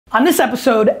On this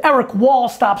episode, Erik Wahl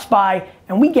stops by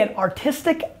and we get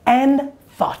artistic and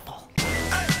thoughtful.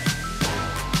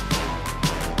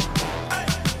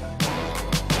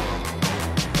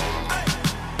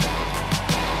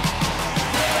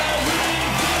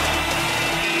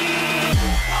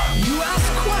 You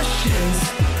ask questions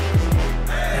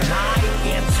and I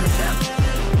answer them.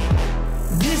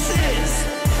 This is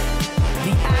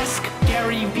the Ask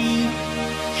Garyvee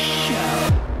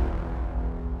Show.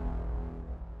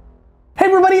 Hey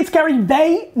everybody, it's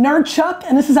Vaynerchuk,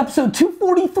 and this is episode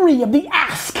 243 of the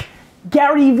Ask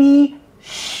Garyvee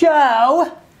Show.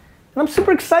 And I'm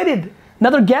super excited.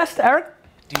 Another guest, Erik.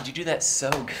 Dude, you do that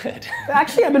so good.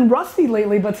 Actually, I've been rusty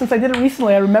lately, but since I did it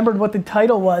recently, I remembered what the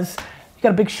title was. You got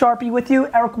a big Sharpie with you,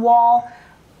 Erik Wahl.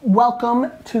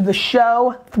 Welcome to the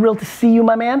show. Thrilled to see you,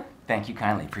 my man. Thank you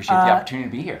kindly. Appreciate the opportunity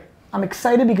to be here. I'm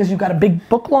excited because you've got a big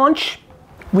book launch.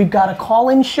 We've got a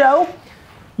call-in show.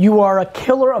 You are a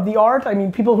killer of the art. I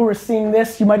mean, people who are seeing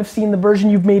this, you might have seen the version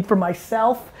you've made for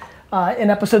myself in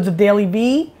episodes of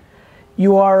DailyVee.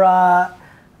 You are a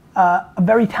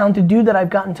very talented dude that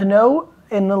I've gotten to know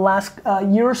in the last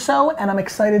year or so, and I'm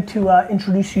excited to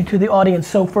introduce you to the audience.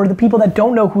 So for the people that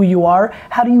don't know who you are,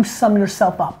 how do you sum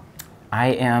yourself up?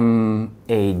 I am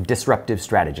a disruptive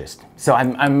strategist. So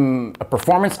I'm a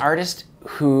performance artist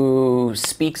who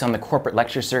speaks on the corporate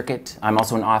lecture circuit. I'm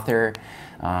also an author,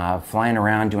 flying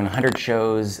around doing 100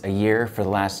 shows a year for the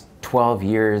last 12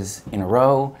 years in a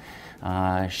row,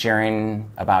 sharing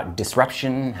about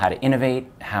disruption, how to innovate,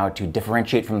 how to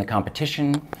differentiate from the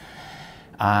competition,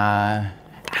 how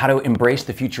to embrace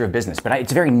the future of business. But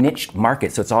it's a very niche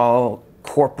market, so it's all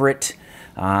corporate,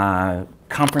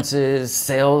 conferences,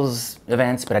 sales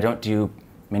events, but I don't do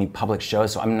many public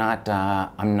shows, so I'm not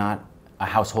a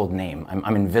household name.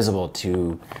 I'm invisible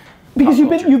to because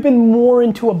you've been more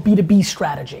into a B2B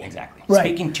strategy. Exactly. Right.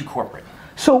 Speaking to corporate.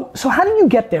 So how did you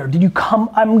get there? Did you come,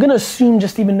 I'm gonna assume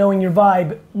just even knowing your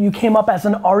vibe, you came up as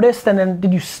an artist and then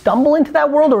did you stumble into that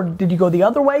world or did you go the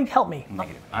other way? Help me.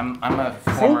 Negative. I'm a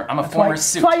former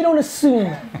suit. That's why you don't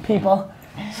assume, people.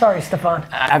 Sorry, Stefan.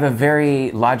 I have a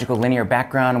very logical, linear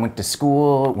background. I went to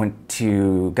school,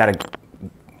 got a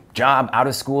job out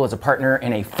of school as a partner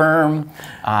in a firm.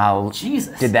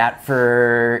 Jesus. Did that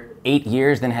for 8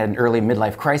 years, then had an early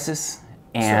midlife crisis.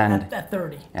 And so at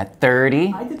 30. At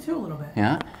 30. I did too a little bit.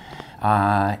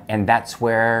 Yeah. And that's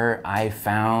where I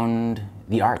found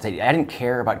the arts. I didn't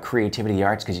care about creativity of the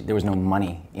arts because there was no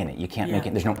money in it. You can't make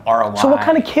it, there's no ROI. So what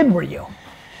kind of kid were you?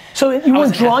 So you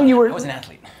weren't drawing, I was an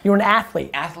athlete. You were an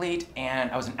athlete. Athlete,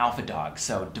 and I was an alpha dog.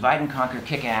 So divide and conquer,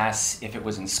 kick ass if it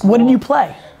was in school. What did you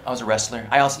play? I was a wrestler.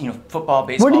 I also, football,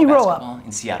 baseball, Where did you grow basketball up?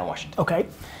 In Seattle, Washington. Okay.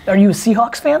 Are you a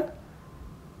Seahawks fan?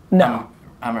 No.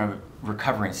 I'm a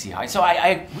recovering Seahawks. So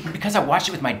because I watched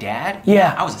it with my dad.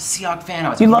 Yeah. I was a Seahawks fan. I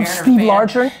was you a love Mariner Steve fan.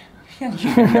 Largent? You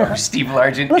know who Steve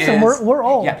Largent Listen, is. we're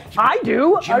old. Yeah. I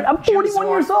do. I'm 41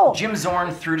 years old. Jim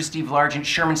Zorn threw to Steve Largent.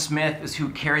 Sherman Smith is who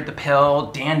carried the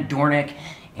pill. Dan Dornick.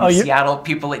 In Seattle,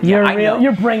 people.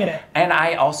 You're bringing it. And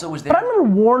I also was there. But I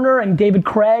remember Warner and David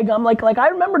Craig. I'm like I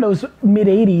remember those mid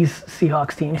 '80s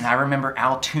Seahawks teams. And I remember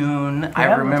Al Toon. Yeah,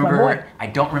 that's my boy. I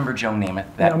don't remember Joe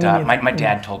Namath. My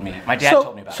dad told me. My dad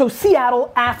told me about. So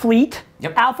Seattle athlete,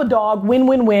 Yep. alpha dog, win.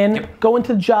 Yep. Go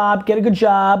into the job, get a good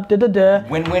job.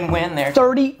 Win there.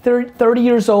 30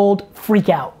 years old, freak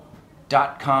out.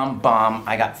 .com bomb.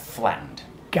 I got flattened.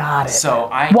 Got it. So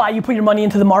Why you put your money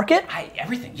into the market?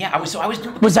 Everything. Yeah, I was.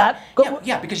 Was that?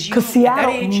 Yeah, because Seattle. At that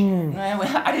age,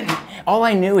 I didn't. All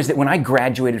I knew is that when I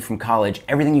graduated from college,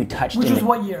 everything you touched. Which was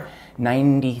what year?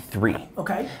 93.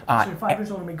 Okay. So you're 5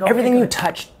 years older than me. Everything you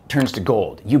touch turns to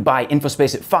gold. You buy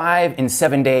InfoSpace at 5, in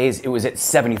 7 days it was at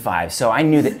 75. So I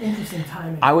knew that interesting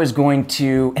timing. I was going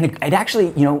to, and it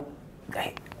actually,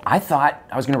 I thought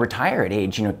I was going to retire at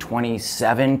age,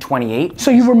 27, 28. So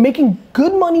you were making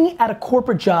good money at a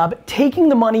corporate job, taking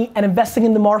the money and investing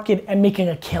in the market and making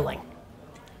a killing.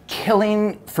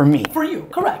 Killing for me. For you,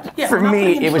 correct. Yeah, for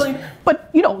me, it was. But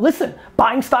listen,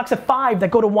 buying stocks at 5 that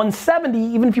go to 170,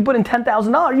 even if you put in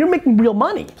 $10,000, you're making real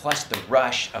money. Plus the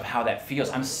rush of how that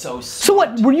feels. I'm so. So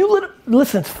what? Were you?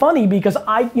 Listen, it's funny because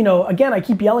again, I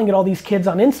keep yelling at all these kids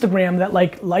on Instagram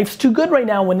that life's too good right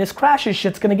now. When this crashes,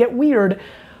 shit's gonna get weird.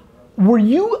 Were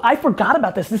you, I forgot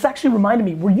about this, this actually reminded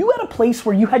me, were you at a place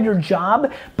where you had your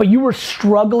job, but you were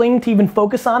struggling to even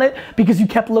focus on it because you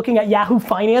kept looking at Yahoo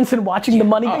Finance and watching the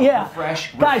money? Yeah.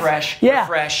 Refresh.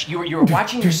 You were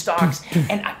watching your stocks,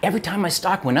 and every time my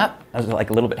stock went up, I was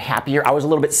a little bit happier, I was a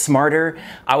little bit smarter,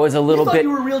 I was a little bit.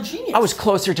 You were a real genius. I was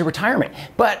closer to retirement.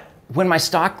 But when my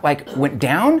stock like went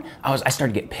down, I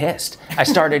started to get pissed. I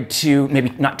started to maybe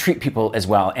not treat people as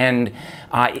well. And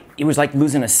it was like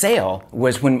losing a sale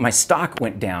was when my stock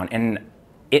went down, and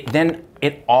then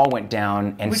it all went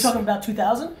down. And we're talking about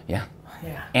 2000? Yeah.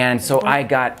 Yeah. And so I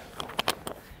got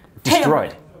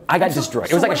destroyed. I got destroyed.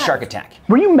 It was like a shark attack.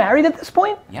 Were you married at this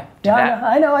point? Yeah. Yeah,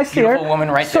 I know. I see her. Beautiful woman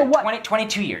right there. What?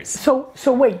 22 years. So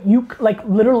wait, you like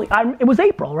literally? It was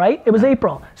April, right? It was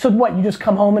April. So what? You just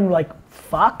come home and like,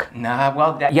 fuck? Nah.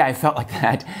 Well, yeah, I felt like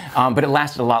that, but it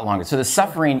lasted a lot longer. So the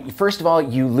suffering. First of all,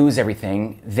 you lose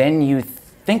everything. Then you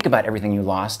think about everything you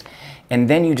lost. And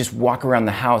then you just walk around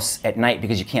the house at night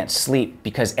because you can't sleep,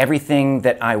 because everything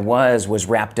that I was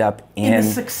wrapped up in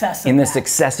the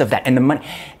success of that. And the money,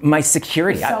 my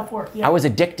security. The self-worth, I was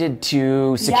addicted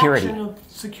to security. The actual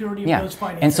security of those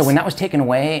finances. And so when that was taken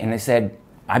away and they said,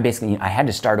 I had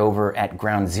to start over at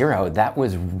ground zero, that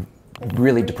was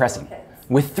really depressing.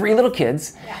 With 3 little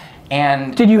kids. Yeah.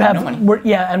 And did you have, no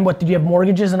money. And what, did you have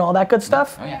mortgages and all that good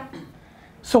stuff? Oh yeah.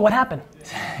 So what happened?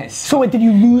 So wait, did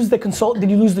you lose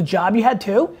the job you had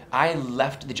too? I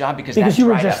left the job because you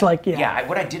were just like,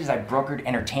 what I did is I brokered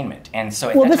entertainment, and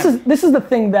so this is the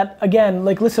thing that, again,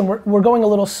 like, listen, we're going a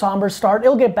little somber start.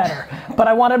 It'll get better, but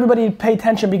I want everybody to pay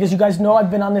attention, because you guys know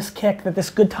I've been on this kick that this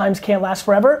good times can't last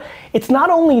forever. It's not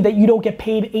only that you don't get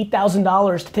paid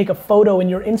 $8,000 to take a photo in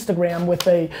your Instagram with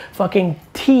a fucking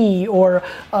tea or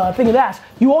a thing of ass.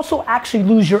 You also actually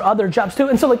lose your other jobs too.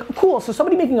 And so, like, cool. So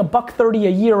somebody making $130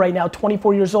 a year right now,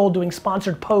 24 years old, doing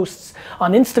sponsored posts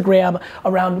on Instagram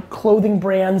around clothing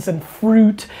brands and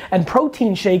fruit and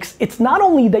protein shakes. It's not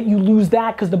only that you lose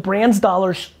that because the brand's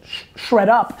dollars shred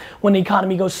up when the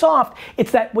economy goes soft.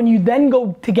 It's that when you then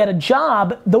go to get a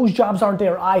job, those jobs aren't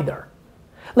there either.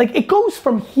 Like, it goes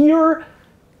from here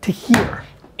to here.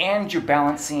 And you're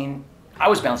balancing. I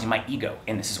was balancing my ego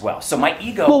in this as well. So my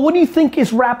ego. Well, what do you think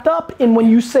is wrapped up in when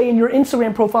you say in your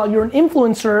Instagram profile you're an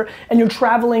influencer and you're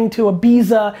traveling to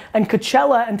Ibiza and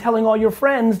Coachella and telling all your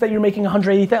friends that you're making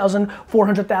 $180,000,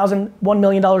 $400,000, $1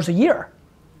 million a year?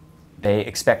 They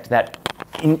expect that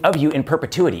of you in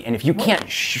perpetuity. And if you can't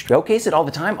showcase it all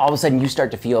the time, all of a sudden you start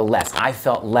to feel less. I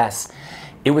felt less.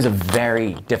 It was a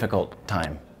very difficult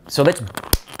time. So let's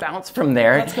bounce from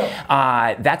there. Let's go.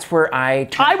 That's where I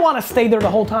want to stay there the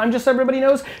whole time, just so everybody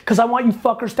knows, because I want you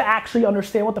fuckers to actually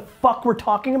understand what the fuck we're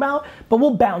talking about, but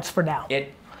we'll bounce for now.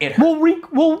 It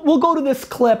hurt. We'll go to this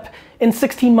clip in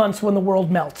 16 months when the world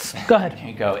melts. Go ahead. There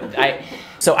you go.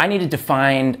 So I needed to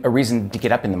find a reason to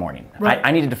get up in the morning. Right.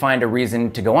 I needed to find a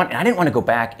reason to go on, and I didn't want to go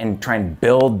back and try and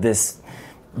build this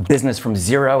business from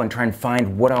zero and try and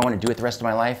find what I want to do with the rest of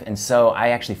my life. And so I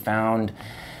actually found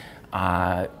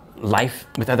life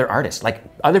with other artists, like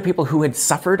other people who had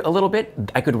suffered a little bit.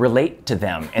 I could relate to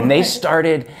them, and they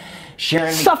started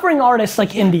sharing. Suffering artists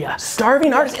like India.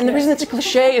 Starving artists, and the reason it's a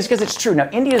cliche is because it's true. Now,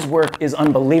 India's work is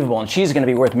unbelievable, and she's going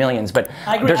to be worth millions. But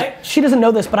I agree. She doesn't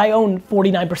know this, but I own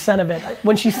 49% of it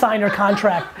when she signed her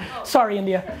contract. Sorry,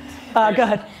 India. Go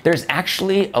ahead. There's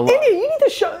actually a lot. India, you need to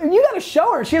show. You got to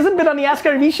show her. She hasn't been on the Ask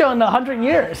Garyvee show in 100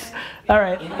 years. All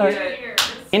right.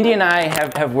 India and I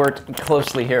have worked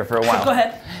closely here for a while. Go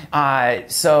ahead.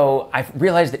 So I've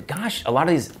realized that, gosh, a lot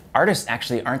of these artists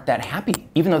actually aren't that happy.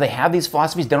 Even though they have these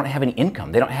philosophies, they don't have any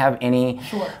income. They don't have any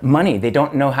money. They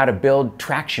don't know how to build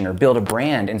traction or build a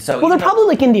brand. And so, well, they're probably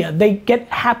like India. They get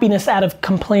happiness out of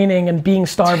complaining and being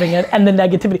starving and the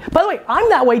negativity. By the way, I'm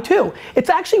that way too. It's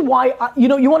actually why, you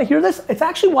want to hear this? It's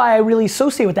actually why I really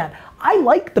associate with that. I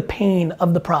like the pain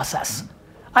of the process.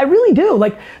 I really do.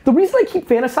 Like, the reason I keep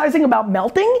fantasizing about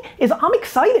melting is I'm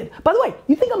excited. By the way,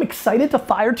 you think I'm excited to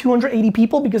fire 280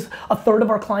 people because a third of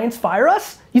our clients fire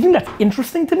us? You think that's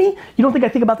interesting to me? You don't think I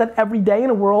think about that every day in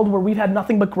a world where we've had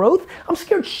nothing but growth? I'm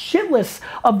scared shitless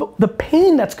of the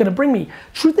pain that's gonna bring me.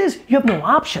 Truth is, you have no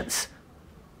options.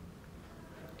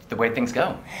 The way things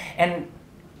go. And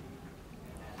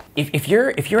if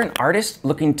you're an artist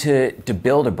looking to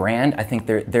build a brand, I think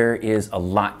there is a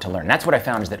lot to learn. That's what I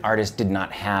found, is that artists did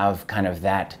not have kind of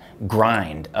that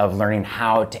grind of learning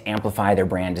how to amplify their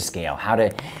brand to scale, how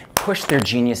to push their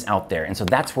genius out there. And so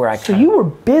that's where So you were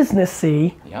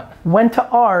businessy, went to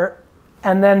art,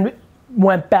 and then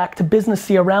went back to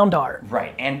businessy around art.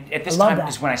 Right, and at this time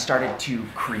is when I started to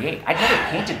create. I'd never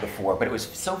painted before, but it was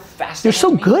so fascinating.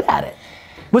 You're so good at it.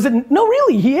 Was it? No,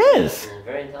 really, he is.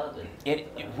 Very intelligent.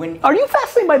 Are you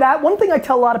fascinated by that? One thing I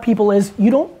tell a lot of people is,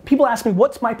 people ask me,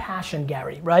 what's my passion,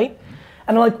 Gary, right?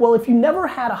 And they're like, well, if you never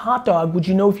had a hot dog, would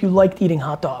you know if you liked eating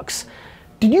hot dogs?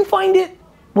 Did you find it,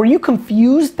 were you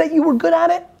confused that you were good at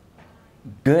it?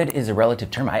 Good is a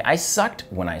relative term. I sucked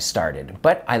when I started,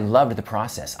 but I loved the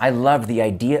process. I loved the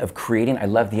idea of creating. I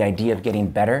loved the idea of getting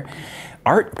better.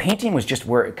 Painting was just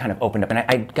where it kind of opened up. And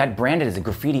I got branded as a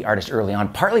graffiti artist early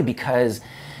on, partly because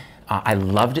I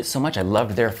loved it so much. I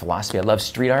loved their philosophy. I love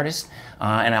street artists.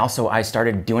 And I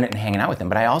started doing it and hanging out with them.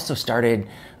 But I also started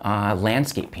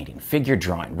landscape painting, figure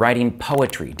drawing, writing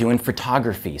poetry, doing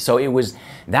photography. So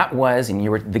that was, and you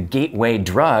were the gateway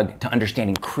drug to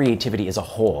understanding creativity as a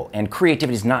whole. And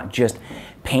creativity is not just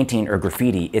painting or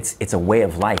graffiti, it's a way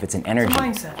of life, it's an energy.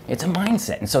 It's a mindset. It's a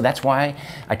mindset. And so that's why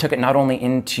I took it not only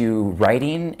into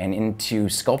writing and into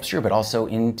sculpture, but also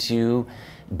into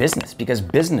business, because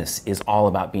business is all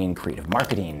about being creative.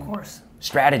 Marketing, of course,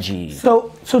 strategy.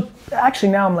 So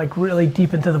actually now I'm like really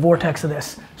deep into the vortex of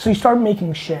this. So you start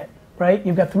making shit, right?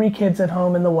 You've got 3 kids at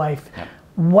home and the wife. Yep.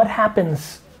 What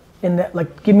happens in that,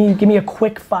 like give me a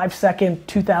quick 5-second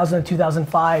 2000 to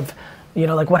 2005,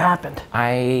 like what happened?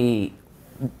 I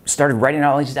started writing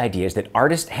all these ideas that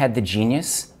artists had the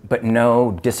genius, but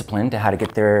no discipline to how to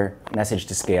get their message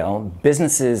to scale.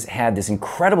 Businesses had this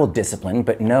incredible discipline,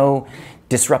 but no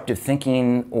disruptive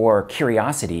thinking or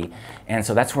curiosity. And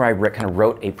so that's where I kind of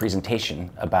wrote a presentation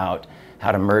about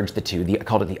how to merge the two. I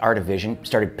called it the Art of Vision.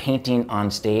 Started painting on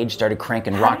stage, started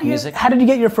cranking rock music. How did you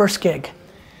get your first gig?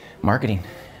 Marketing,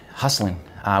 hustling.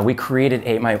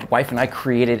 My wife and I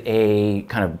created a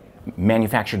kind of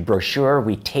manufactured brochure.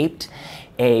 We taped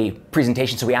a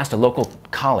presentation. So we asked a local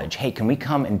college, hey, can we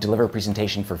come and deliver a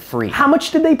presentation for free? How much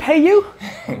did they pay you?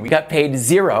 We got paid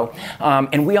 $0.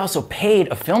 And we also paid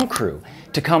a film crew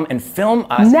to come and film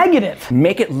us. Negative.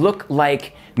 Make it look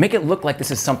like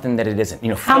this is something that it isn't.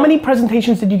 How many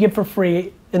presentations did you give for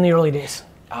free in the early days?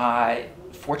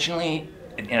 Fortunately,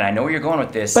 and I know where you're going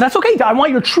with this. But that's okay. I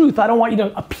want your truth. I don't want you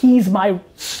to appease my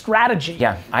strategy.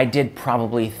 Yeah, I did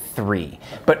probably 3.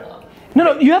 But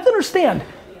no, you have to understand.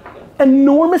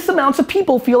 Enormous amounts of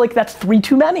people feel like that's 3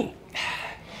 too many.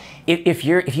 If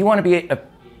you want to be a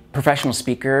professional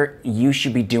speaker, you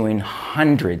should be doing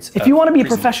hundreds. If you want to be a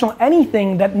professional,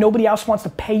 anything that nobody else wants to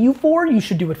pay you for, you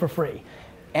should do it for free.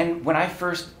 And when I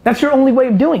first... That's your only way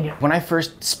of doing it. When I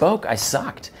first spoke, I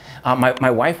sucked.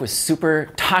 My wife was super...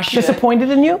 Tasha...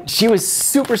 Disappointed in you? She was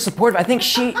super supportive. I think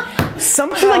she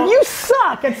somehow... She's like, you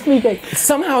suck at speaking.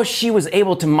 Somehow she was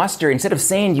able to muster, instead of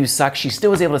saying you suck, she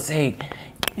still was able to say,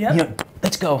 Yep.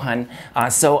 Let's go, hun.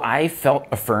 So I felt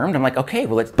affirmed. I'm like, okay,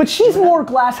 well, let's... But she's more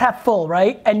glass half full,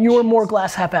 right? And you're more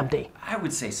glass half empty. I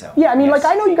would say so. Yeah, I mean, yes.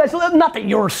 like, I know you guys, not that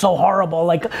you're so horrible,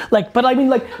 but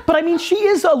I mean, she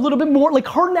is a little bit more, like,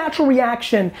 her natural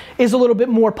reaction is a little bit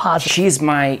more positive. She's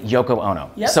my Yoko Ono.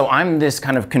 Yep. So I'm this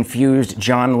kind of confused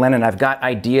John Lennon. I've got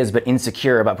ideas, but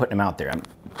insecure about putting them out there.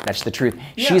 That's the truth.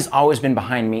 Yeah. She's always been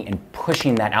behind me and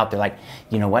pushing that out there, like,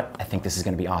 you know what, I think this is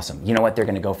gonna be awesome. You know what, they're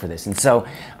gonna go for this. And so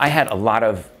I had a lot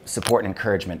of support and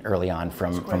encouragement early on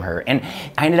from her. And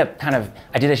I ended up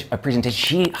I did a presentation.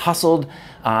 She hustled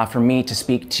for me to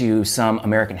speak to some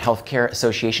American Healthcare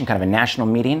Association, kind of a national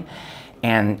meeting.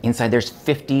 And inside there's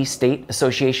 50 state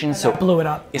associations. So blew it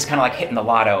up. It's kind of like hitting the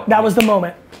lotto. That was the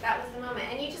moment. That was the moment.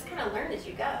 And you just kind of learn as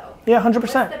you go. Yeah, 100%.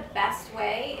 What's the best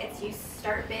way? It's you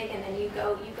start big and then you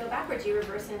go backwards, you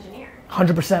reverse engineer.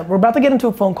 100%. We're about to get into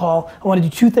a phone call. I want to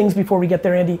do 2 things before we get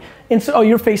there, Andy.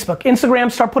 Your Facebook. Instagram,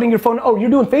 start putting your phone, you're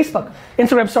doing Facebook.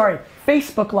 Instagram, sorry.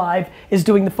 Facebook Live is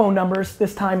doing the phone numbers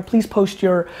this time. Please post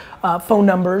your phone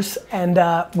numbers and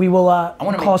we will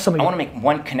call some of you. I want to make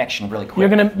one connection really quick.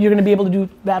 You're gonna be able to do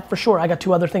that for sure. I got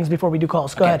 2 other things before we do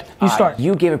calls. Go ahead, you start.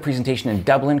 You gave a presentation in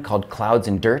Dublin called Clouds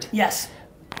and Dirt. Yes.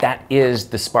 That is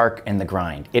the spark and the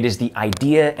grind. It is the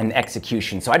idea and the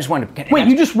execution. So I just wanted to... Wait,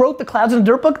 you just wrote the Clouds and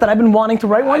Dirt book that I've been wanting to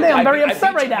write one day? I'm very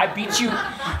upset right now. I beat you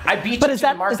But is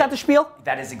that the spiel?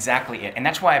 That is exactly it. And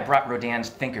that's why I brought Rodin's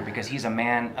thinker, because he's a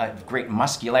man of great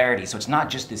muscularity. So it's not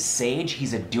just this sage,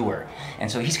 he's a doer. And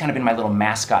so he's kind of been my little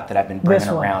mascot that I've been bringing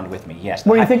around with me. Yes,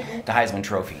 what do you think? The Heisman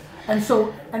Trophy. And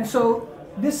so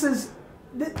this is...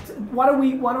 Why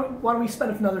don't we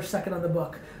spend another second on the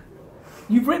book?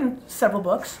 You've written several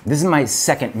books. This is my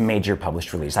second major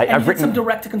published release. I've written some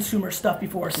direct-to-consumer stuff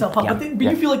before, self-help, but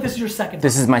you feel like this is your second book.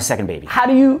 This is my second baby. How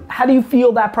do you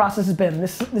feel that process has been?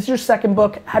 This is your second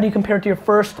book. How do you compare it to your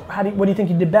first? What do you think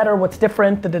you did better? What's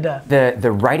different?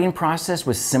 The writing process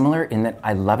was similar in that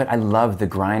I love it. I love the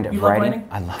grind of writing.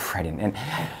 I love writing, and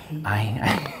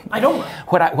I don't.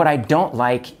 What I don't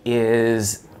like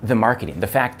is the marketing. The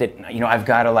fact that I've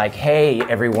got to hey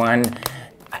everyone.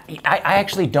 I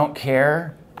actually don't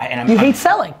care. You hate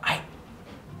selling.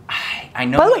 I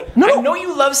know. By the way, I know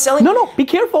you love selling. No, be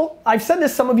careful. I've said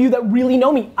this to some of you that really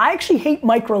know me. I actually hate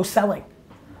micro selling.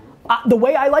 The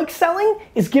way I like selling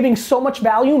is giving so much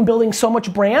value and building so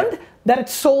much brand that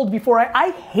it's sold before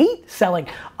I hate selling.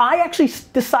 I actually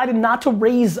decided not to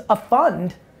raise a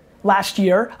fund last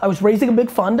year. I was raising a big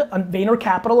fund on Vayner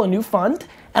Capital, a new fund,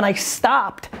 and I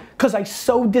stopped because I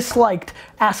so disliked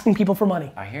asking people for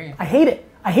money. I hear you. I hate it.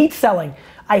 I hate selling.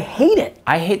 I hate it.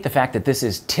 I hate the fact that this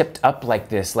is tipped up like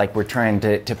this, like we're trying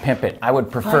to pimp it. I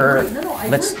would prefer,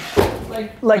 let's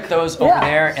put those over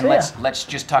there and let's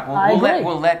just talk.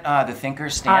 We'll let the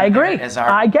thinkers stand. I agree. As our,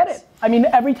 I get it. I mean,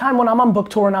 every time when I'm on book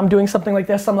tour and I'm doing something like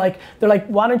this, I'm like, they're like,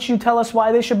 why don't you tell us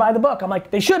why they should buy the book? I'm like,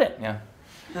 they shouldn't. Yeah.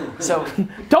 So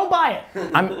don't buy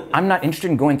it. I'm not interested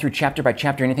in going through chapter by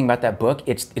chapter anything about that book.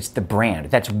 It's the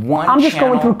brand. That's one. I'm just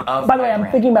going through. Of by the way, I'm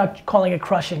brand. thinking about calling it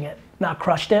Crushing It, not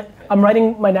Crushed It. I'm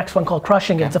writing my next one called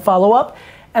Crushing It. It's a follow-up,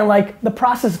 and like the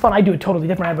process is fun. I do it totally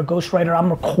different. I have a ghostwriter. I'm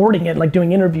recording it, like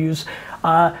doing interviews,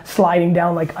 sliding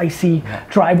down like icy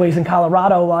driveways in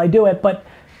Colorado while I do it. But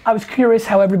I was curious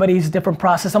how everybody's different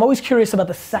process. I'm always curious about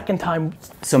the second time.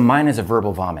 So mine is a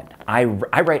verbal vomit. I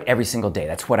write every single day.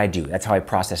 That's what I do. That's how I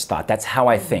process thought. That's how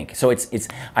I think. So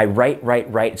I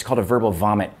write. It's called a verbal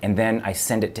vomit, and then I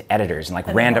send it to editors and like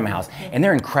Random House, and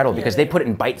they're incredible because they put it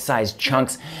in bite-sized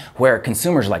chunks where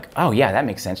consumers are like, oh yeah, that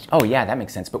makes sense. Oh yeah, that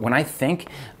makes sense. But when I think,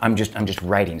 I'm just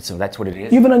writing. So that's what it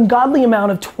is. You have an ungodly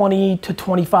amount of 20 to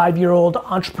 25-year-old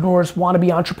entrepreneurs,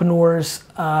 wannabe entrepreneurs.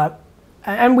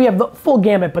 And we have the full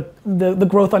gamut, but the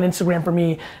growth on Instagram for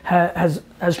me has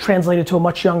translated to a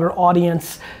much younger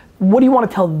audience. What do you want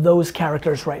to tell those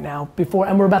characters right now before,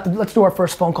 and let's do our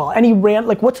first phone call. Any rant,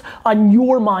 like what's on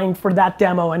your mind for that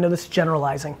demo? I know this is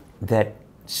generalizing. That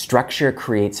structure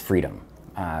creates freedom.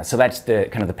 So that's the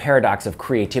kind of the paradox of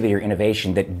creativity or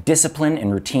innovation, that discipline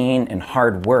and routine and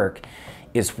hard work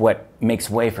is what makes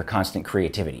way for constant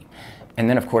creativity. And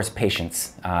then, of course,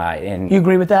 patience. And you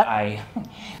agree with that?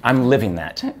 I'm living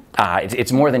that.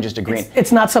 It's more than just agreeing.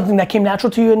 It's not something that came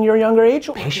natural to you in your younger age?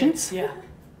 Patience? Yeah.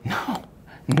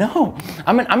 No.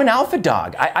 I'm an alpha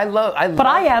dog. I love. But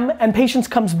I am, and patience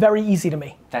comes very easy to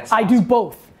me. That's I awesome. do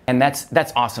both. And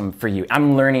that's awesome for you.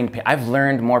 I'm learning. I've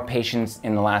learned more patience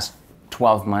in the last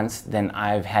 12 months than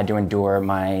I've had to endure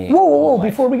my. Whoa!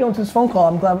 Before we go into this phone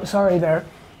call, sorry there.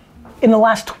 In the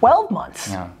last 12 months.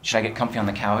 Yeah. Should I get comfy on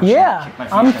the couch? Yeah. Kick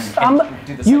my feet and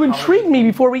do the you psychology? intrigued me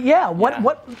before we. Yeah.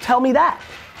 What? Tell me that.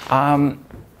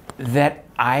 That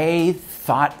I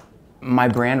thought my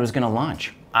brand was going to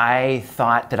launch. I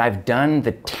thought that I've done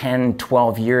the 10,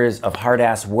 12 years of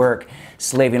hard-ass work,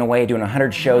 slaving away, doing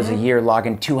 100 shows a year,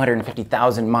 logging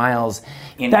 250,000 miles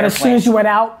in that airplanes. As soon as you went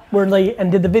outwardly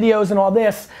and did the videos and all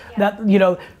this, that,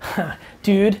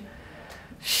 dude,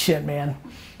 shit, man.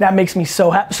 That makes me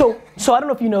so happy. So I don't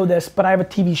know if you know this, but I have a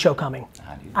TV show coming.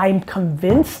 I'm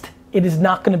convinced it is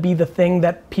not going to be the thing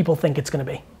that people think it's going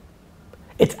to be.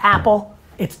 It's Apple.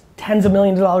 It's tens of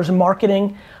millions of dollars in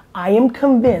marketing. I am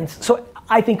convinced. So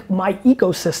I think my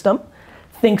ecosystem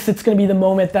thinks it's going to be the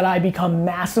moment that I become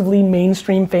massively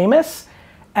mainstream famous,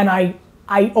 and I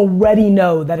already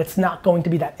know that it's not going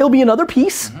to be that. It'll be another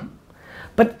piece,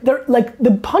 but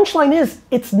the punchline is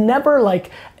it's never like,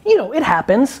 it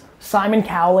happens. Simon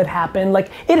Cowell, it happened.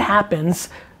 Like, it happens,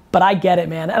 but I get it,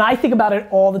 man. And I think about it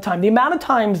all the time. The amount of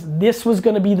times this was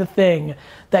gonna be the thing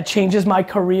that changes my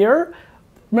career.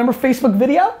 Remember Facebook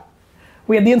video?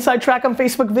 We had the inside track on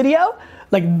Facebook video.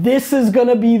 Like, this is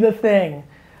gonna be the thing.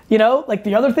 Like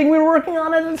the other thing we were working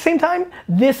on at the same time,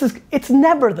 it's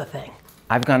never the thing.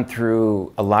 I've gone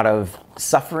through a lot of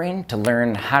suffering to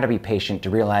learn how to be patient, to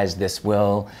realize this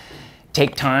will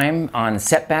take time on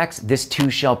setbacks, this too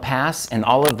shall pass, and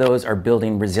all of those are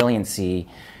building resiliency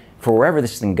for wherever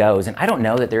this thing goes. And I don't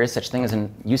know that there is such thing as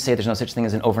you say there's no such thing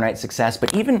as an overnight success,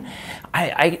 but even,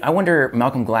 I wonder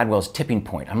Malcolm Gladwell's tipping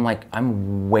point.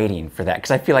 I'm waiting for that,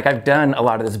 because I feel like I've done a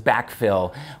lot of this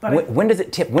backfill. When does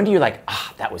it tip? When do you like,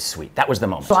 that was sweet, that was the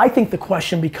moment? So I think the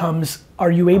question becomes,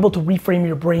 are you able to reframe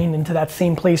your brain into that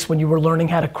same place when you were learning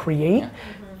how to create?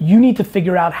 You need to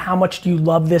figure out how much do you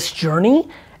love this journey,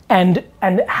 and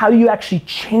how do you actually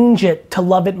change it to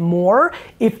love it more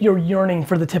if you're yearning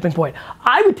for the tipping point.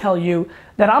 I would tell you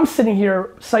that I'm sitting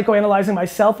here psychoanalyzing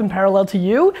myself in parallel to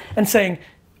you and saying,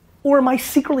 or am I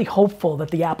secretly hopeful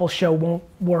that the Apple show won't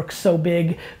work so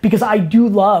big, because I do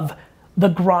love the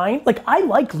grind. Like, I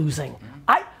like losing.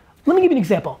 Let me give you an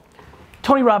example.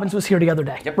 Tony Robbins was here the other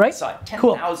day, right? I saw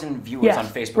 10,000 viewers on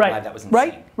Facebook Live, that was insane.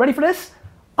 Right, ready for this?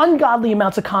 Ungodly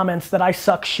amounts of comments that I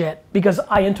suck shit because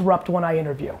I interrupt when I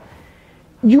interview.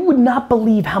 You would not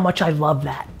believe how much I love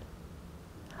that.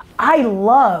 I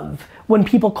love when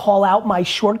people call out my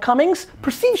shortcomings,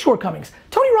 perceived shortcomings.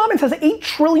 Tony Robbins has 8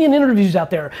 trillion interviews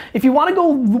out there. If you want to go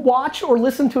watch or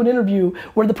listen to an interview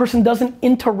where the person doesn't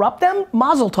interrupt them,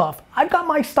 mazel tov. I've got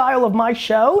my style of my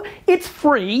show. It's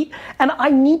free, and I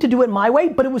need to do it my way,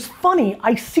 but it was funny.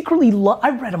 I secretly I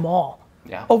read them all.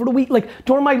 Yeah. Over the week, like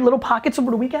during my little pockets over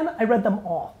the weekend, I read them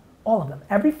all of them.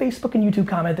 Every Facebook and YouTube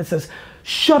comment that says,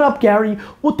 shut up, Gary,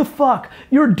 what the fuck?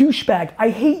 You're a douchebag, I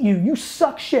hate you, you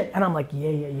suck shit. And I'm like,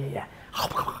 yeah.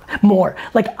 More.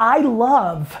 Like, I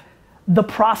love the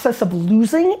process of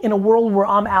losing in a world where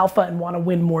I'm alpha and want to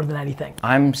win more than anything.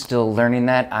 I'm still learning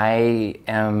that. I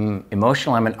am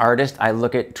emotional, I'm an artist. I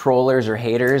look at trollers or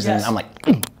haters and I'm like,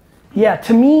 Yeah,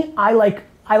 to me, I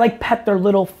like pet their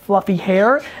little fluffy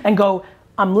hair and go,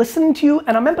 I'm listening to you,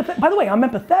 and I'm empathetic. By the way, I'm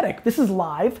empathetic. This is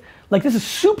live. Like, this is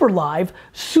super live,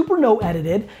 super no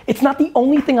edited. It's not the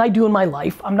only thing I do in my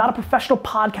life. I'm not a professional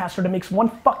podcaster that makes one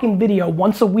fucking video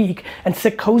once a week and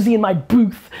sit cozy in my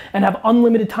booth and have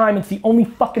unlimited time. It's the only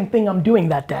fucking thing I'm doing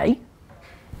that day.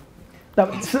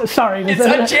 Sorry. It's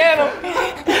a channel.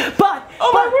 But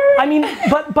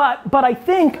I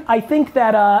think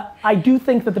that I do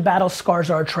think that the battle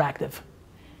scars are attractive.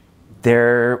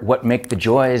 They're what make the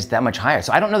joys that much higher.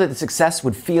 So I don't know that the success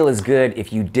would feel as good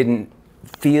if you didn't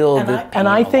feel the pain. And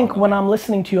I think when I'm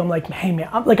listening to you, I'm like, hey man,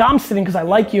 I'm sitting because I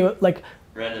like you. Like,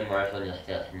 Brandon Marshall just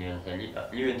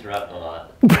you interrupt a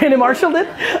lot. Brandon Marshall did?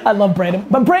 I love Brandon.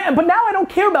 But now I don't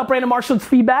care about Brandon Marshall's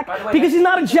feedback because he's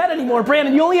not a Jet anymore.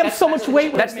 Brandon, you only have so much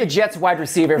weight. That's the Jets wide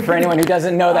receiver for anyone who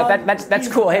doesn't know that. That's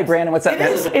cool. Hey Brandon, what's up?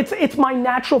 It's my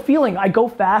natural feeling. I go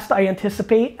fast, I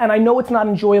anticipate, and I know it's not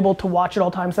enjoyable to watch at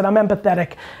all times, and I'm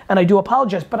empathetic, and I do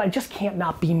apologize, but I just can't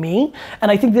not be me. And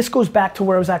I think this goes back to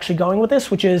where I was actually going with this,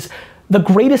 which is the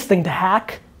greatest thing to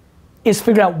hack is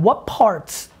figure out what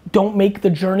parts don't make the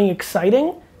journey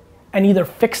exciting and either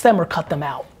fix them or cut them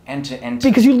out.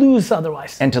 Because you lose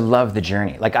otherwise. And to love the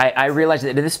journey. Like I realized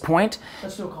that at this point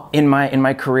in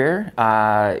my career,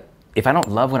 if I don't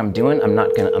love what I'm doing, I'm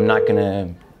not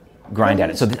gonna grind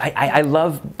at it. So I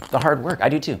love the hard work. I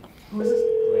do too. Who is this?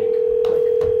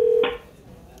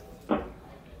 Blake.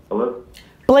 Hello?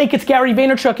 Blake, it's Gary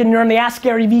Vaynerchuk, and you're on the Ask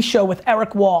Garyvee show with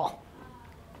Erik Wahl.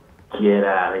 Get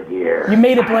out of here. You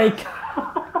made it, Blake.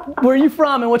 Where are you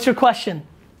from and what's your question?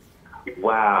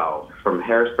 Wow. From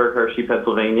Harrisburg, Hershey,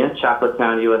 Pennsylvania, Chocolate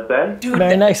Town, USA. Dude,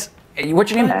 very nice.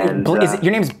 What's your name? And,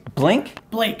 Your name's Blink?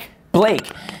 Blake.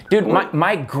 Blake. Dude,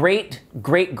 my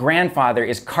great-great-grandfather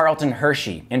is Carlton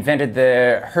Hershey, invented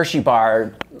the Hershey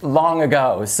bar long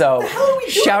ago. So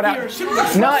shout out.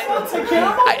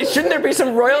 Shouldn't there be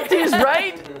some royalties,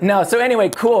 right? No, so anyway,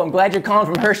 cool. I'm glad you're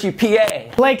calling from Hershey,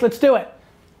 PA. Blake, let's do it.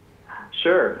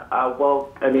 Sure.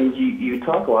 Well, I mean, you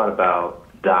talk a lot about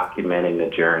documenting the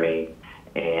journey,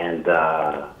 and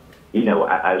I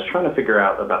was trying to figure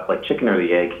out about like chicken or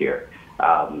the egg here.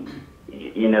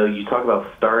 You talk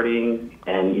about starting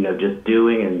and just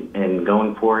doing and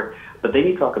going for it, but then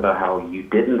you talk about how you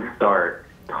didn't start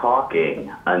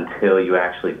talking until you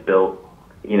actually built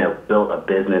a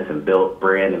business and built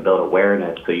brand and built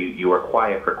awareness. So you were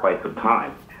quiet for quite some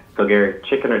time. So Gary,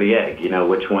 chicken or the egg?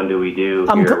 Which one do we do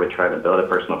here with trying to build a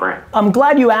personal brand? I'm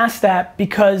glad you asked that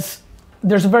because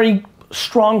there's a very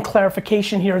strong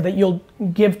clarification here that you'll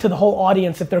give to the whole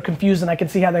audience if they're confused, and I can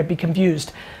see how they'd be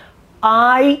confused.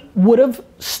 I would have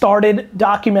started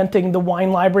documenting the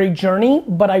wine library journey,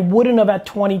 but I wouldn't have at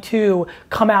 22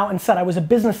 come out and said I was a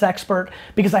business expert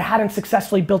because I hadn't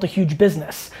successfully built a huge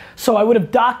business. So I would have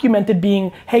documented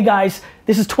being, hey guys,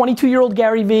 this is 22-year-old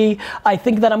Garyvee. I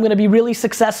think that I'm gonna be really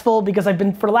successful because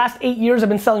for the last 8 years, I've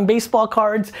been selling baseball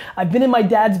cards. I've been in my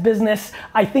dad's business.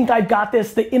 I think I've got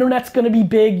this. The internet's gonna be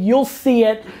big. You'll see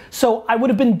it. So I would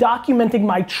have been documenting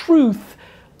my truth.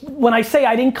 When I say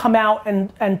I didn't come out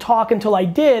and talk until I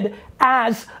did,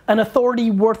 as an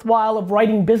authority worthwhile of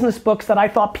writing business books that I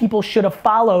thought people should have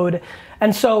followed.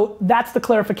 And so that's the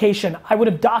clarification. I would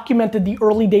have documented the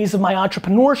early days of my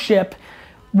entrepreneurship.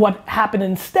 What happened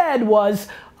instead was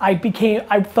I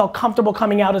felt comfortable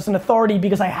coming out as an authority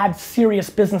because I had serious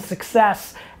business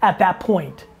success at that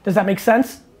point. Does that make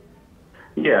sense?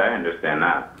 Yeah, I understand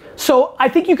that. So I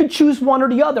think you could choose one or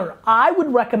the other. I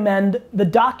would recommend the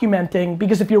documenting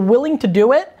because if you're willing to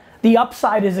do it, the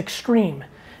upside is extreme.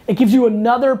 It gives you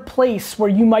another place where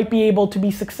you might be able to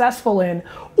be successful in.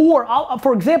 Or,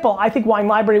 for example, I think Wine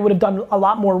Library would have done a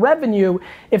lot more revenue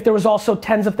if there was also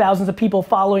tens of thousands of people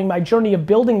following my journey of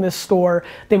building this store.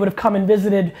 They would have come and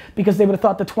visited because they would have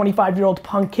thought the 25-year-old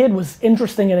punk kid was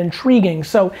interesting and intriguing.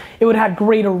 So it would have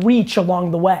greater reach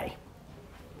along the way.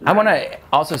 I want to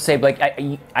also say, Blake,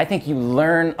 I think you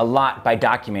learn a lot by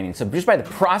documenting. So just by the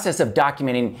process of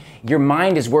documenting, your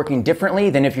mind is working differently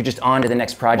than if you're just on to the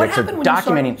next project. So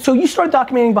documenting. So you started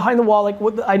documenting behind the wall, like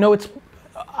I know it's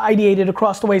ideated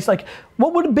across the ways. Like,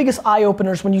 what were the biggest eye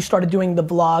openers when you started doing the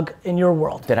vlog in your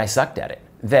world? That I sucked at it.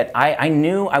 That I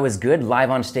knew I was good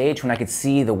live on stage when I could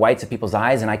see the whites of people's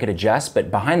eyes and I could adjust. But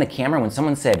behind the camera, when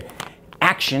someone said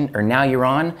action or now you're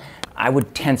on, I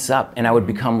would tense up and I would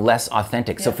become less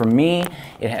authentic. Yeah. So for me,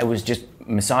 it was just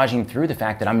massaging through the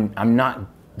fact that I'm not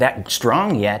that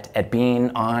strong yet at being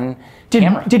on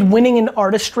camera. Did winning in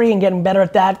artistry and getting better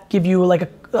at that give you like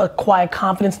a quiet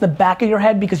confidence in the back of your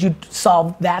head because you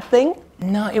solved that thing?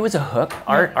 No, it was a hook.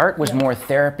 Art was more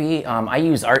therapy. I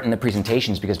use art in the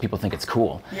presentations because people think it's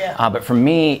cool. Yeah. But for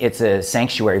me, it's a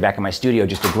sanctuary back in my studio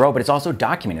just to grow, but it's also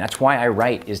documenting. That's why I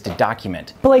write, is to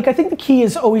document. Blake, I think the key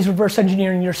is always reverse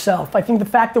engineering yourself. I think the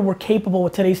fact that we're capable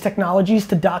with today's technologies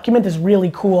to document is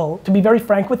really cool. To be very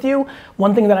frank with you,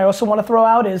 one thing that I also want to throw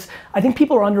out is I think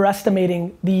people are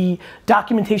underestimating the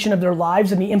documentation of their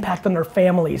lives and the impact on their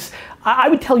families. I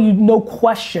would tell you, no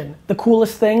question, the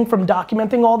coolest thing from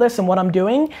documenting all this and what I'm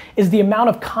doing is the amount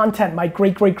of content my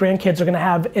great-great-grandkids are gonna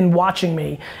have in watching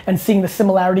me and seeing the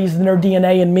similarities in their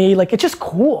DNA and me. Like, it's just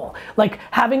cool. Like,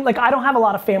 I don't have a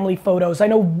lot of family photos. I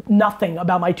know nothing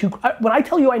about my when I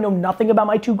tell you I know nothing about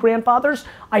my two grandfathers,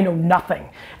 I know nothing.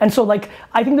 And so, like,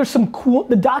 I think there's some cool,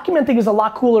 the documenting is a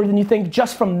lot cooler than you think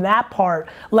just from that part,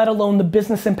 let alone the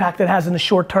business impact it has in the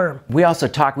short term. We also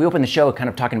we opened the show kind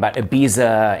of talking about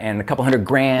Ibiza and a couple $100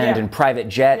 grand and private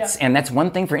jets, and that's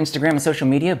one thing for Instagram and social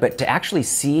media, but to actually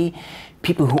see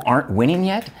people who aren't winning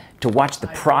yet, to watch the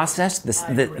process,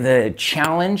 the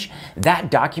challenge,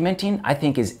 that documenting, I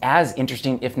think is as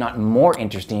interesting, if not more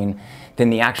interesting, than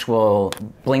the actual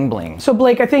bling bling. So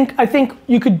Blake, I think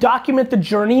you could document the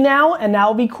journey now, and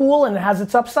that'll be cool and it has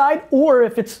its upside, or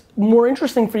if it's more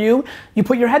interesting for you, you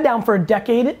put your head down for a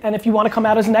decade, and if you want to come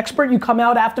out as an expert, you come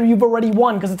out after you've already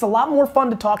won, because it's a lot more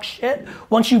fun to talk shit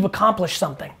once you've accomplished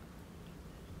something.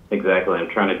 Exactly. I'm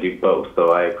trying to do both,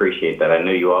 so I appreciate that. I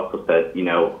know you also said, you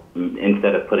know,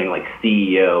 instead of putting like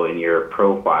CEO in your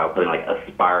profile, putting like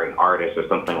aspiring artist or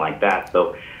something like that.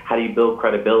 So how do you build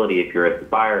credibility if you're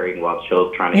aspiring while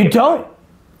still trying to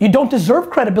You don't deserve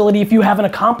credibility if you haven't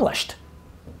accomplished.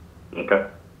 Okay.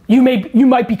 You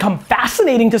might become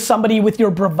fascinating to somebody with your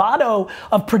bravado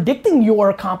of predicting your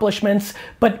accomplishments,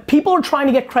 but people are trying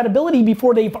to get credibility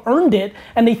before they've earned it,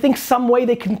 and they think some way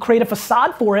they can create a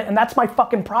facade for it, and that's my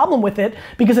fucking problem with it,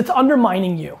 because it's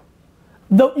undermining you.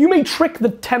 Though you may trick the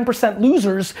 10%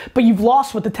 losers, but you've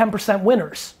lost with the 10%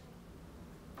 winners.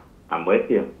 I'm with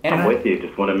you. I'm with you.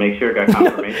 Just want to make sure I got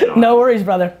confirmation on No worries,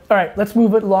 brother. All right, let's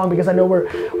move it along because I know we're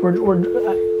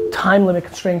time limit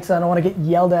constraints. So I don't want to get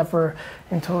yelled at for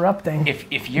interrupting.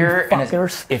 If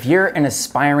you're an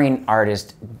aspiring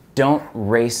artist, don't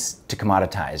race to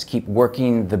commoditize. Keep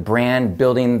working the brand,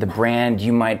 building the brand.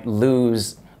 You might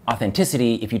lose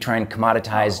authenticity if you try and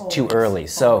commoditize too early.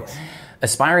 So,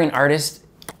 aspiring artists,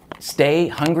 stay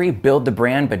hungry, build the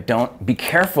brand, but don't be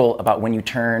careful about when you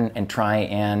turn and try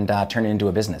and turn it into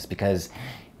a business, because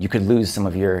you could lose some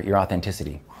of your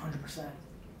authenticity. 100%.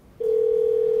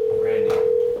 Randy?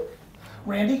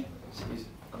 Randy?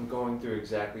 I'm going through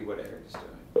exactly what Eric's doing.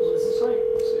 What does this say?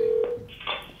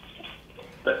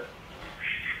 Let's see.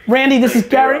 Randy, this is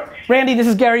Gary. Randy, this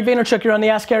is Gary Vaynerchuk. You're on the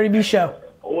Ask Garyvee show.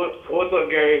 What's up,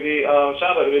 Garyvee?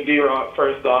 Shout out to D-Rock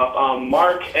first off.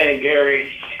 Mark and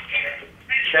Gary.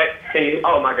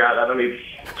 Oh my God, let me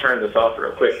turn this off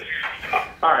real quick.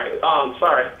 All right,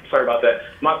 sorry about that.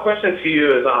 My question to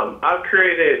you is, I've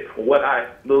created what I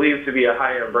believe to be a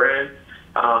high-end brand.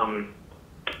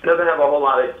 Doesn't have a whole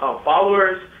lot of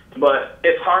followers, but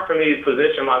it's hard for me to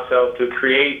position myself to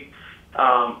create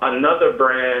another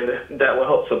brand that will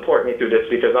help support me through this,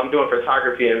 because I'm doing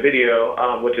photography and video,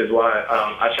 which is why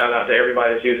I shout out to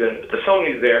everybody that's using the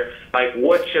Sonys there. Like,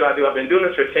 what should I do? I've been doing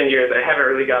this for 10 years. I haven't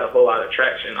really got a whole lot of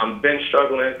traction. I've been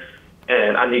struggling,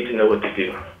 and I need to know what to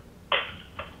do.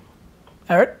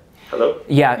 Eric? Hello?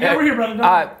 Yeah, we're here,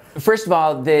 brother. First of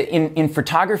all, in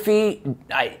photography,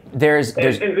 there's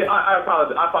I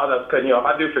apologize for cutting you off.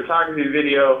 I do photography,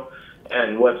 video,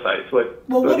 and websites with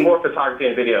more photography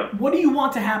and video. What do you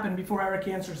want to happen before Eric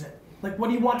answers it? Like, what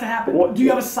do you want to happen? Do you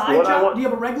have a side job? Do you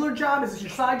have a regular job? Is this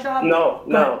your side job? No.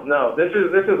 This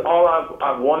is all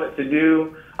I've wanted to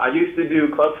do. I used to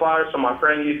do club flyers, so my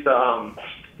friend used to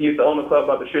own the club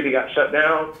up the street. He got shut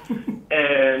down.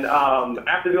 And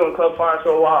after doing club flyers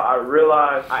for a while, I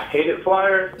realized I hated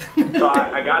flyers. So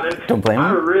I got into Don't blame me.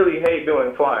 I really hate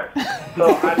doing flyers.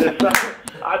 So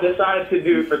I decided to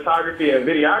do photography and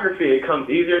videography. It comes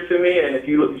easier to me, and if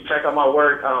you check out my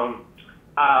work,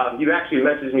 you actually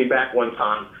messaged me back one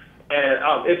time.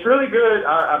 And it's really good.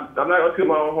 I'm not going to toot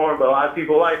my own horn, but a lot of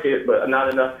people like it, but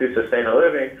not enough to sustain a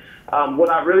living. What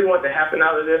I really want to happen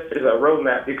out of this is a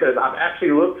roadmap, because I've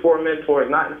actually looked for mentors,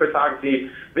 not in the photography,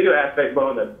 video aspect, but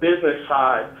on the business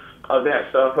side of that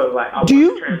stuff. Of like, I want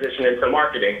to transition into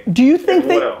marketing. Do you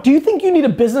think you need a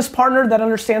business partner that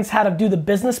understands how to do the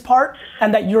business part,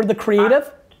 and that you're the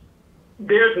creative?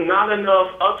 There's not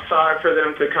enough upside for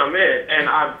them to come in, and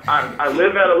I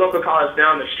live at a local college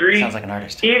down the street. Sounds like an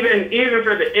artist. Even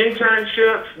for the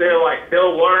internships,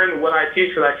 they'll learn what I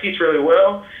teach, because I teach really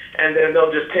well, and then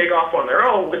they'll just take off on their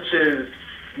own, which is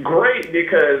great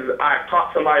because I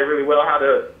taught somebody really well how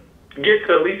to get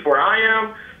to at least where I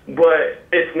am. But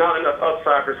it's not enough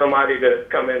upside for somebody to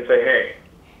come in and say, hey,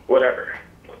 whatever.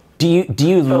 Do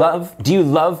you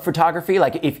love photography?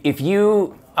 Like if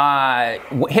you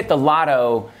hit the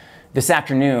lotto this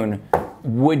afternoon,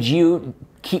 would you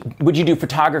do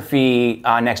photography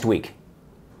next week?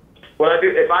 What I do,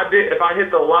 if I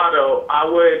hit the lotto, I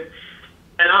would,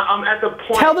 and I'm at the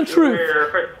point. Tell the truth.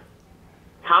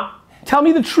 Huh? Tell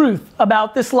me the truth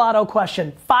about this lotto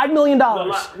question. $5 million.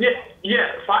 Yeah.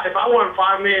 If I won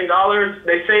 $5 million,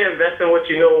 they say invest in what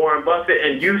you know, Warren Buffett,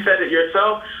 and you said it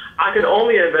yourself. I could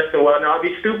only invest in what I know. I'd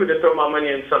be stupid to throw my money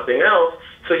in something else.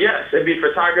 So yes, it'd be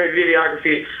photography,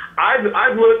 videography.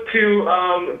 I'd look to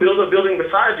build a building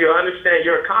beside you. I understand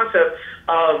your concept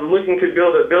of looking to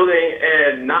build a building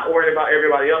and not worrying about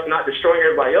everybody else, not destroying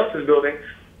everybody else's building.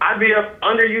 I'd be up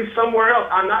under you somewhere else.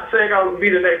 I'm not saying I would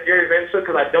be the next Gary Vaynerchuk,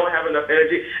 because I don't have enough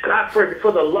energy. And I swear,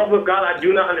 for the love of God, I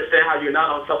do not understand how you're not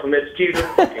on supplements. Jesus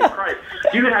fucking Christ.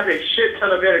 You have a shit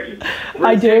ton of energy.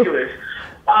 Ridiculous.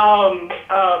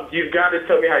 I do. You've got to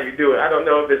tell me how you do it. I don't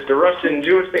know if it's the Russian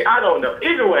Jewish thing. I don't know.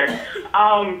 Either way,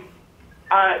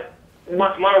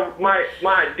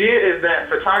 my idea is that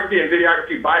photography and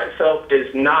videography by itself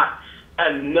is not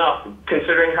enough,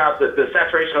 considering how the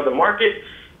saturation of the market,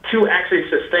 to actually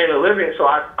sustain a living. So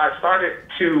I started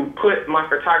to put my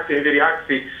photography and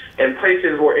videography in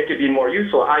places where it could be more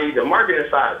useful, i.e. the marketing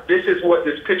side. This is what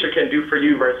this picture can do for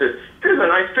you versus, here's a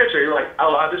nice picture. You're like,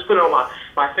 oh, I'll just put it on my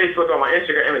Facebook or my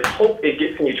Instagram and hope it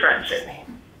gets me traction.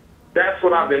 That's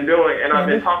what I've been doing, and I've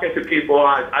been talking to people.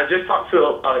 I just talked to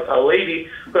a lady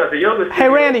who has a yoga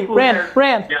studio. Hey,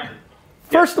 Rand. Yeah.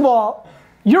 First of all,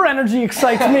 your energy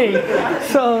excites me.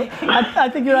 So I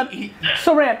think you're not.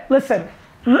 So Rand, listen.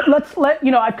 Let's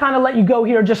I've kind of let you go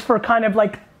here just for kind of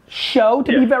like show,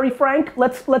 to be very frank.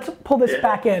 Let's pull this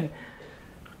back in.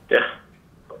 Yeah.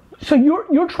 So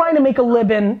you're trying to make a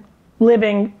living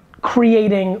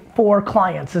creating for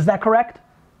clients, is that correct?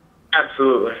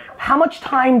 Absolutely. How much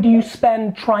time do you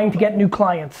spend trying to get new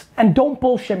clients? And don't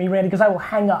bullshit me, Randy, because I will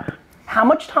hang up. How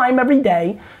much time every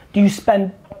day do you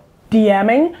spend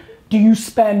DMing? Do you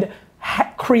spend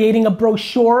creating a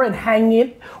brochure and hanging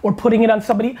it or putting it on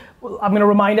somebody? I'm gonna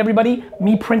remind everybody,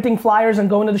 me printing flyers and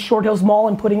going to the Short Hills Mall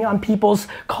and putting it on people's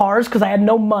cars because I had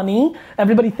no money.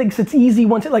 Everybody thinks it's easy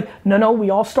once it, no, we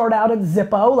all start out at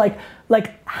Zippo.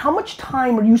 Like how much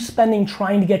time are you spending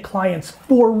trying to get clients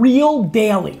for real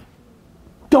daily?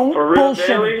 Don't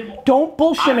bullshit me. Don't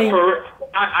bullshit me.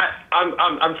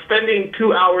 I'm spending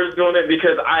 2 hours doing it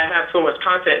because I have so much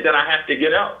content that I have to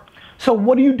get out. So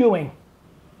what are you doing?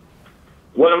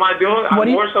 What am I doing? I'm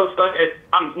more so stuck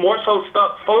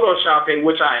photoshopping,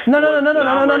 which I No.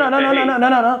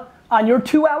 On your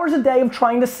 2 hours a day of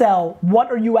trying to sell, what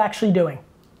are you actually doing?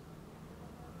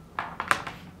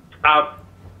 I'm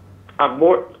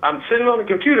sitting on the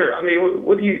computer. I mean,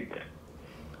 what do you?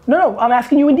 No, I'm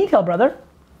asking you in detail, brother.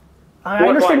 I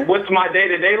understand. What's my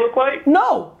day-to-day look like?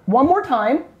 No, one more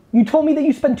time. You told me that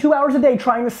you spend 2 hours a day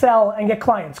trying to sell and get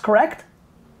clients, correct?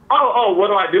 Oh, what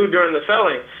do I do during the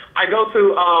selling? I go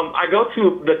to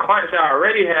the clients that I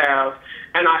already have,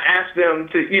 and I ask them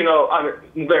to,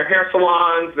 their hair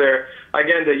salons, the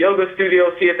yoga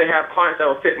studio, see if they have clients that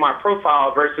will fit my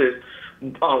profile versus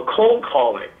cold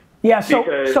calling. Yeah, so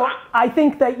I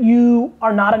think that you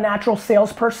are not a natural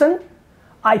salesperson.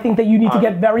 I think that you need to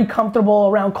get very comfortable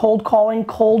around cold calling,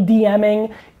 cold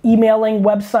DMing, emailing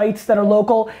websites that are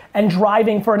local, and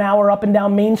driving for an hour up and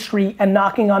down Main Street and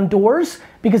knocking on doors,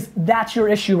 because that's your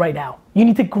issue right now. You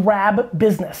need to grab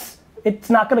business.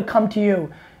 It's not gonna come to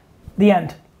you. The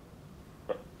end.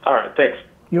 All right, thanks.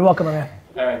 You're welcome, man.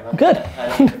 All right, good.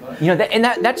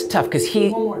 That's tough because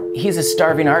he's a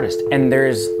starving artist, and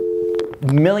there's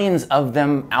millions of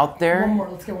them out there.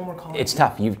 Let's get one more call. It's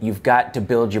tough. You've got to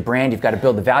build your brand. You've got to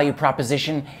build the value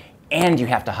proposition. and you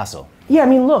have to hustle. Yeah, I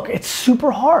mean, look, it's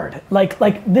super hard. Like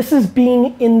this is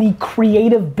being in the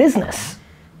creative business.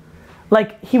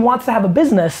 Like, he wants to have a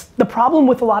business. The problem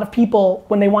with a lot of people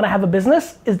when they want to have a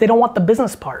business is they don't want the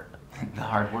business part. The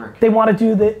hard work. They want to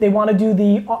do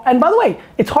the, and by the way,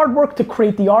 it's hard work to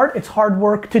create the art. It's hard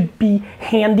work to be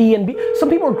handy and some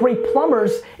people are great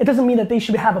plumbers. It doesn't mean that they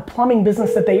should have a plumbing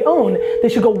business that they own. They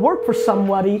should go work for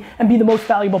somebody and be the most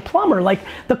valuable plumber. Like,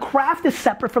 the craft is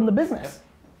separate from the business.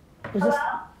 Is this?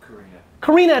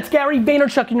 Karina, it's Gary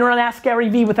Vaynerchuk and you're on Ask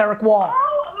Garyvee with Erik Wahl.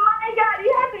 Oh my God,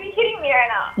 you have to be kidding me right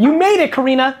now. You made it,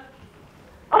 Karina.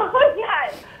 Oh my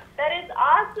God, that is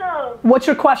awesome. What's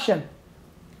your question?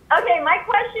 Okay, my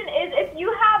question is, if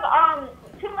you have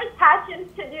too much passion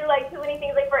to do like too many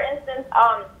things, like for instance,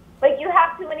 like you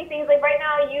have too many things, like right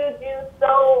now you do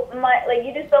so much, like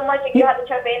you do so much, like you have to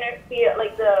try VaynerMedia,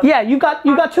 like the. Yeah, you got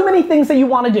too many things that you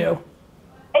want to do.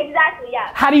 Exactly,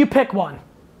 yeah. How do you pick one?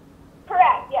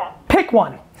 Correct, yeah. Pick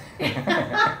one.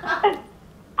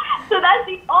 So that's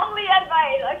the only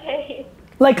advice, okay.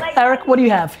 Like Erik, what do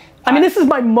you have? I mean, this is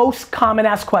my most common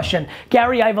asked question.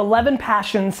 Gary, I have 11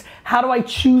 passions. How do I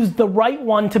choose the right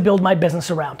one to build my business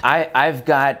around? I've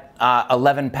got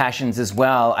 11 passions as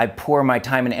well. I pour my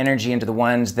time and energy into the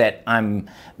ones that I'm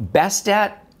best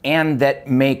at and that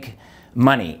make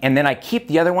money. And then I keep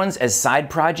the other ones as side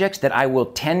projects that I will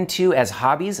tend to as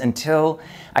hobbies until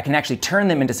I can actually turn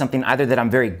them into something either that I'm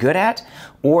very good at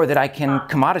or that I can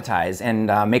commoditize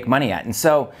and make money at. And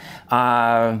so,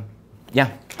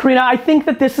 yeah. Karina, I think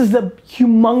that this is the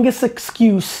humongous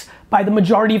excuse by the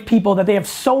majority of people that they have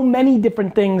so many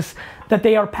different things that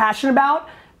they are passionate about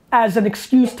as an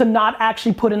excuse to not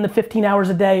actually put in the 15 hours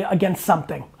a day against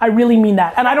something. I really mean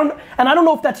that. And I don't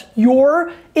know if that's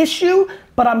your issue,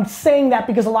 but I'm saying that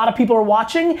because a lot of people are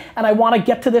watching and I want to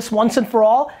get to this once and for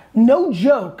all. No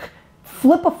joke.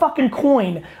 Flip a fucking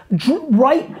coin.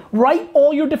 Write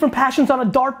all your different passions on a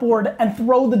dartboard and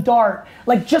throw the dart.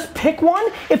 Like, just pick one.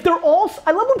 If they're all,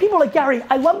 I love when people are like, Gary,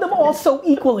 I love them all so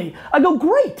equally. I go,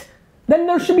 great. Then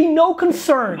there should be no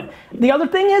concern. The other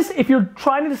thing is, if you're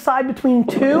trying to decide between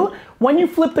two, when you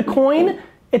flip the coin,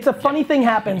 it's a funny thing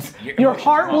happens. Your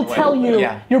heart will tell you,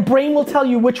 your brain will tell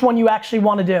you which one you actually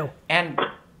want to do. And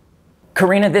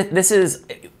Karina, this is,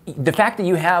 the fact that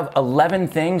you have 11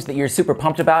 things that you're super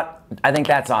pumped about, I think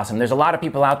that's awesome. There's a lot of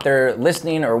people out there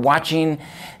listening or watching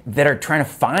that are trying to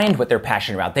find what they're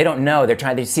passionate about. They don't know.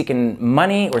 They're seeking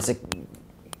money or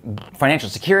financial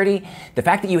security. The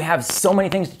fact that you have so many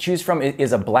things to choose from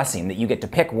is a blessing, that you get to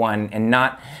pick one and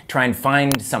not try and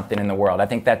find something in the world. I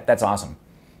think that's awesome.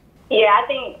 Yeah, I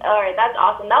think, all right, that's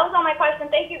awesome. That was all my question.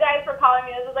 Thank you guys for calling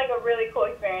me. This was like a really cool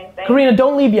experience. Thank Karina,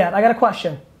 don't leave yet. I got a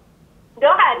question.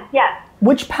 Go ahead, yes.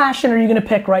 Which passion are you gonna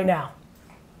pick right now?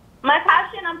 My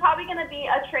passion, I'm probably gonna be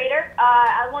a trader.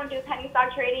 I want to do penny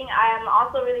stock trading. I am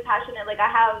also really passionate. Like I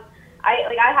have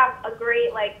a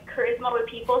great charisma with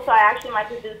people, so I actually like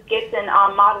to do skits and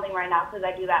modeling right now because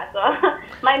I do that. So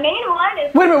my main one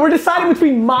is. Wait a minute, we're deciding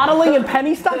between modeling and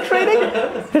penny stock trading?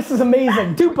 This is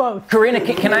amazing. Do both. Karina,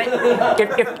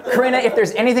 Karina, if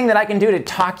there's anything that I can do to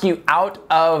talk you out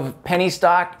of penny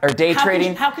stock or day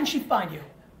trading. How can she find you?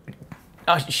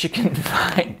 How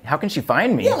can she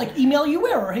find me? Yeah, like email you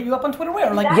where, or hit you up on Twitter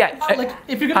where, like, like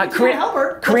if you're gonna be trying to help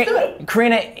her, let's do it.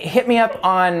 Karina, hit me up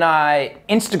on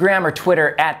Instagram or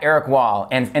Twitter at Erik Wahl,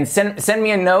 and send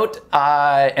me a note,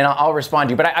 and I'll respond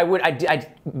to you. But I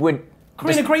would.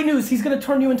 Karina, great news. He's gonna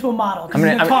turn you into a model because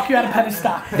he's gonna talk you out of penny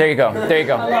stock. There you go. There you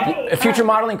go. A future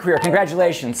modeling career.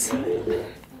 Congratulations.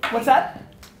 What's that?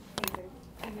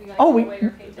 Oh,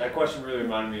 that question really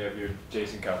reminded me of your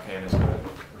Jason Calcanis.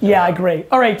 Yeah, I agree.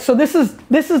 All right, so this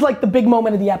is like the big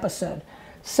moment of the episode.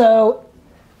 So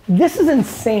this is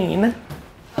insane.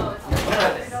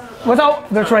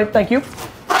 That's right, thank you.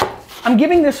 I'm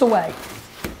giving this away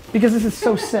because this is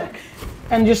so sick.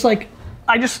 And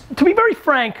to be very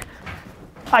frank,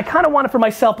 I kind of want it for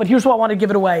myself, but here's why I want to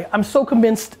give it away. I'm so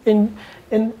convinced in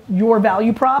your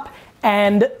value prop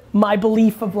and my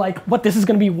belief of like what this is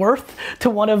gonna be worth to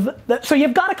one of the, so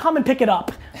you've gotta come and pick it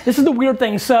up. This is the weird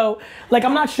thing. So like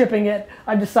I'm not shipping it,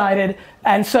 I've decided.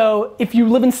 And so if you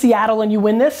live in Seattle and you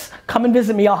win this, come and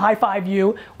visit me, I'll high five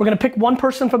you. We're gonna pick one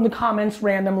person from the comments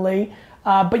randomly,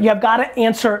 but you have gotta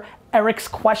answer Erik's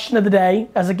question of the day.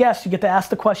 As a guest, you get to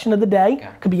ask the question of the day. Okay.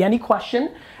 Could be any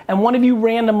question. And one of you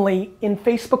randomly in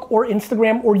Facebook or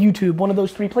Instagram or YouTube, one of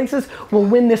those three places, will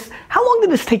win this. How long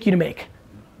did this take you to make?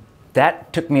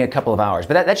 That took me a couple of hours,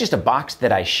 but that's just a box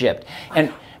that I shipped.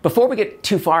 And before we get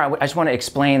too far, I just want to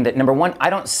explain that number one, I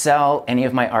don't sell any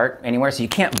of my art anywhere, so you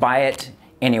can't buy it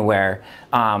anywhere.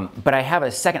 But I have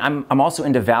a second, I'm also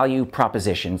into value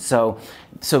proposition. So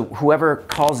whoever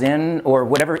calls in or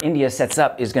whatever India sets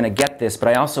up is gonna get this, but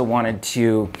I also wanted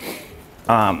to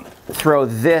throw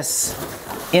this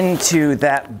into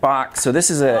that box. So this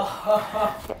is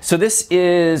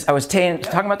I was talking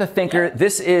about the thinker.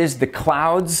 This is the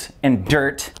clouds and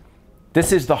dirt.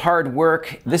 This is the hard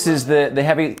work. This is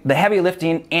the heavy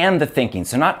lifting and the thinking.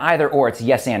 So not either or, it's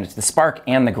yes and. It's the spark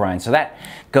and the grind. So that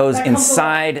goes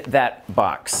inside that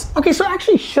box. Okay, so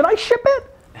actually, should I ship it?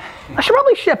 I should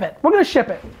probably ship it. We're gonna ship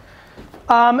it.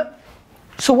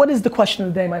 So what is the question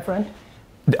of the day, my friend?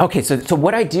 Okay, so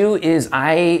what I do is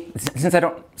since I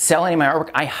don't sell any of my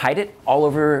artwork, I hide it all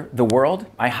over the world.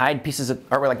 I hide pieces of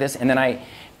artwork like this, and then I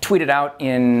tweet it out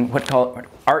in what's called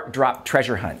art drop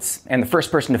treasure hunts. And the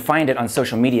first person to find it on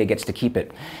social media gets to keep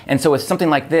it. And so with something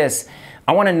like this,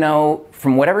 I want to know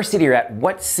from whatever city you're at,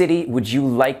 what city would you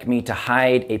like me to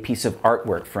hide a piece of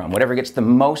artwork from? Whatever gets the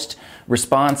most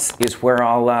response is where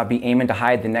I'll be aiming to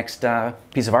hide the next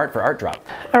piece of art for Art Drop.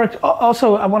 Eric,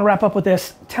 also I want to wrap up with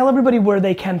this. Tell everybody where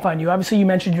they can find you. Obviously you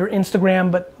mentioned your Instagram,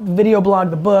 but video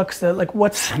blog, the books,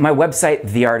 what's... My website,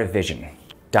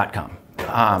 theartofvision.com.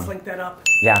 Let's link that up.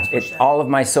 Yeah, it's all of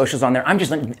my socials on there.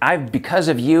 Because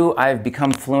of you, I've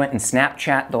become fluent in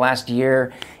Snapchat the last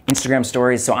year, Instagram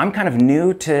stories. So I'm kind of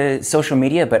new to social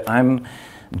media, but I'm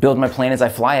building my plane as I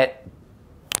fly it,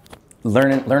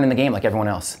 learning the game like everyone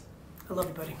else. I love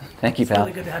you, buddy. Thank you, pal. It's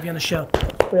really good to have you on the show.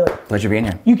 Really. Pleasure being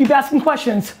here. You keep asking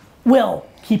questions, we'll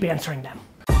keep answering them.